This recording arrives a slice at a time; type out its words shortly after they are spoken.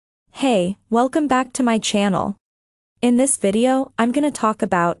Hey, welcome back to my channel. In this video, I'm gonna talk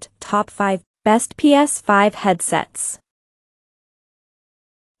about top 5 best PS5 headsets.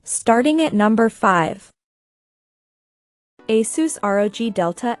 Starting at number 5. ASUS ROG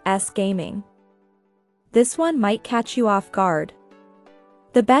Delta S Gaming. This one might catch you off guard.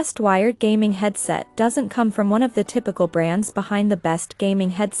 The best wired gaming headset doesn't come from one of the typical brands behind the best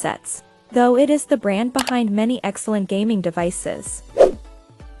gaming headsets, though it is the brand behind many excellent gaming devices.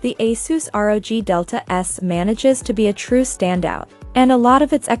 The ASUS ROG Delta S manages to be a true standout, and a lot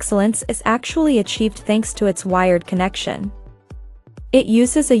of its excellence is actually achieved thanks to its wired connection. It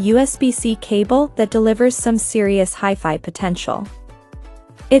uses a USB-C cable that delivers some serious hi-fi potential.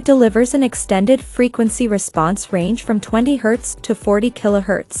 It delivers an extended frequency response range from 20 Hz to 40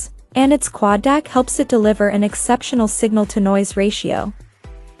 kHz, and its quad DAC helps it deliver an exceptional signal-to-noise ratio.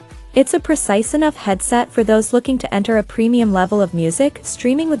 It's a precise enough headset for those looking to enter a premium level of music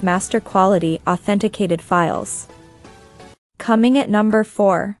streaming with master quality authenticated files. Coming at number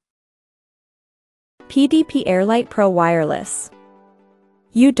 4. PDP AIRLITE Pro Wireless.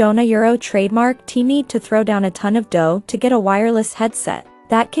 You don't Euro trademark T need to throw down a ton of dough to get a wireless headset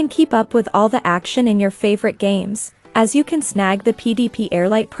that can keep up with all the action in your favorite games, as you can snag the PDP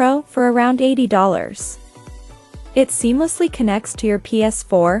AIRLITE Pro for around $80. It seamlessly connects to your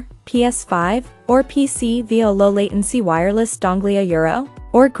PS4, PS5, or PC via low-latency wireless dongle Euro,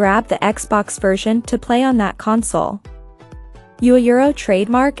 or grab the Xbox version to play on that console. You Euro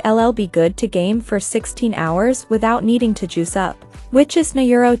trademark LL be good to game for 16 hours without needing to juice up, which is na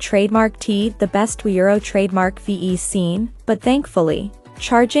Euro trademark T the best Euro trademark VE scene, but thankfully,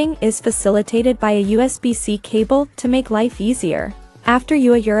 charging is facilitated by a USB-C cable to make life easier. After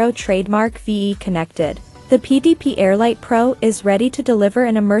you Euro trademark VE connected, the PDP AIRLITE Pro is ready to deliver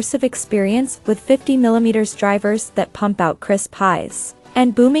an immersive experience with 50mm drivers that pump out crisp highs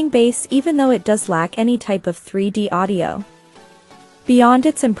and booming bass even though it does lack any type of 3D audio. Beyond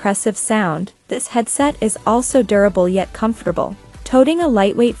its impressive sound, this headset is also durable yet comfortable, toting a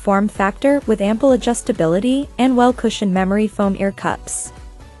lightweight form factor with ample adjustability and well-cushioned memory foam ear cups.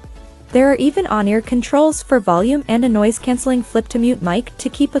 There are even on-ear controls for volume and a noise-canceling flip-to-mute mic to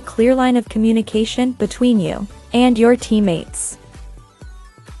keep a clear line of communication between you and your teammates.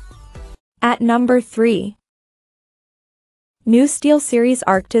 At number 3. New SteelSeries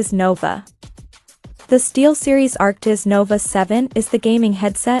Arctis Nova. The SteelSeries Arctis Nova 7 is the gaming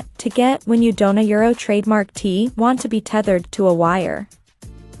headset to get when you don't Euro trademark T want to be tethered to a wire.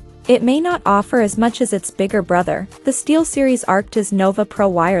 It may not offer as much as its bigger brother, the SteelSeries Arctis Nova Pro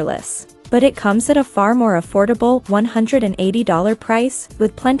Wireless, but it comes at a far more affordable $180 price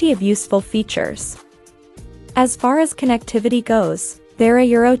with plenty of useful features. As far as connectivity goes, there are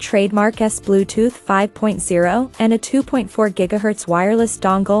Euro trademark S Bluetooth 5.0 and a 2.4 GHz wireless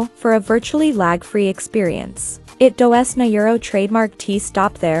dongle for a virtually lag-free experience. It does na Euro trademark T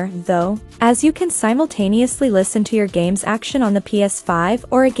stop there, though, as you can simultaneously listen to your game's action on the PS5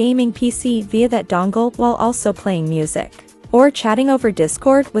 or a gaming PC via that dongle while also playing music, or chatting over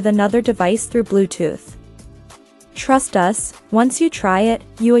Discord with another device through Bluetooth. Trust us, once you try it,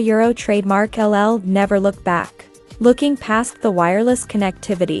 you Euro trademark LL never look back. Looking past the wireless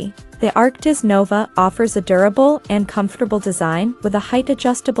connectivity, the Arctis Nova offers a durable and comfortable design with a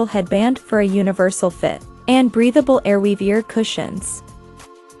height-adjustable headband for a universal fit, and breathable airweave ear cushions.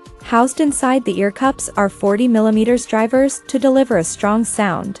 Housed inside the ear cups are 40mm drivers to deliver a strong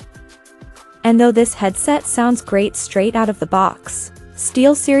sound. And though this headset sounds great straight out of the box,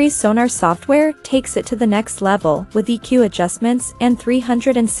 SteelSeries Sonar software takes it to the next level with EQ adjustments and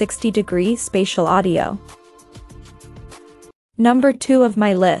 360-degree spatial audio. Number 2 of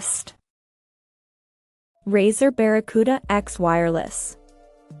my list. Razer Barracuda X Wireless.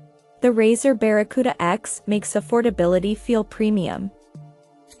 The Razer Barracuda X makes affordability feel premium.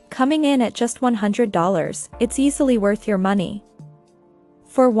 Coming in at just $100, it's easily worth your money.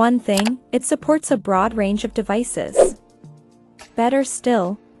 For one thing, it supports a broad range of devices. Better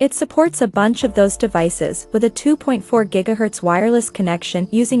still, it supports a bunch of those devices with a 2.4 GHz wireless connection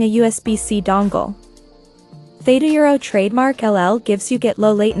using a USB-C dongle. Theta Euro trademark LL gives you get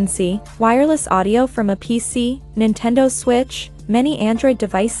low latency, wireless audio from a PC, Nintendo Switch, many Android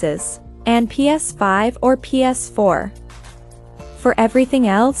devices, and PS5 or PS4. For everything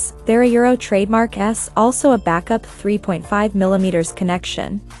else, their Euro trademark S also a backup 3.5mm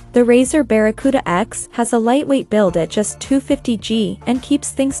connection. The Razer Barracuda X has a lightweight build at just 250G and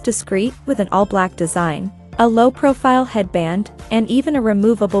keeps things discreet with an all-black design, a low-profile headband, and even a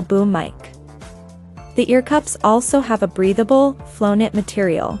removable boom mic. The ear cups also have a breathable, flow-knit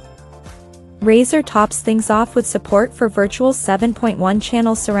material. Razer tops things off with support for virtual 7.1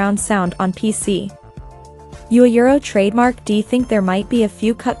 channel surround sound on PC. You a Euro trademark? Do you think there might be a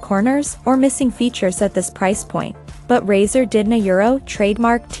few cut corners or missing features at this price point? But Razer didn't a Euro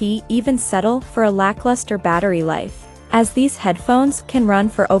trademark even settle for a lackluster battery life, as these headphones can run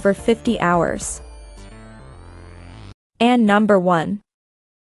for over 50 hours. And number 1.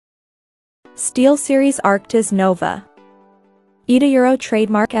 SteelSeries Arctis Nova. ETA Euro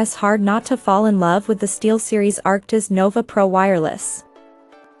trademark. It's hard not to fall in love with the SteelSeries Arctis Nova Pro Wireless.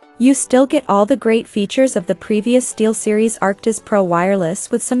 You still get all the great features of the previous SteelSeries Arctis Pro Wireless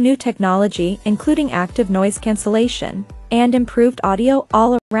with some new technology, including active noise cancellation and improved audio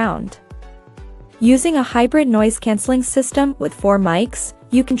all around. Using a hybrid noise cancelling system with 4 mics,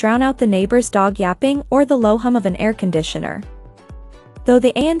 you can drown out the neighbor's dog yapping or the low hum of an air conditioner. Though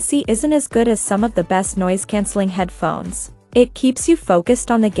the ANC isn't as good as some of the best noise cancelling headphones, it keeps you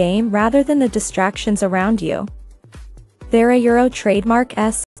focused on the game rather than the distractions around you. There a Euro trademark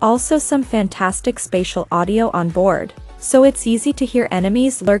also some fantastic spatial audio on board, so it's easy to hear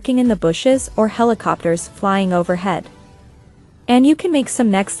enemies lurking in the bushes or helicopters flying overhead. And you can make some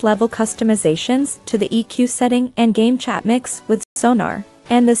next level customizations to the EQ setting and game chat mix with Sonar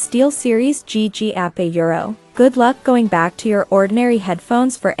and the SteelSeries GG app a Euro. Good luck going back to your ordinary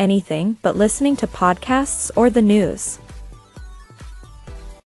headphones for anything but listening to podcasts or the news.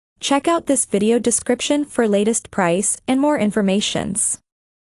 Check out this video description for latest price and more informations.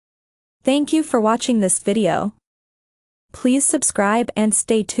 Thank you for watching this video. Please subscribe and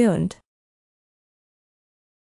stay tuned.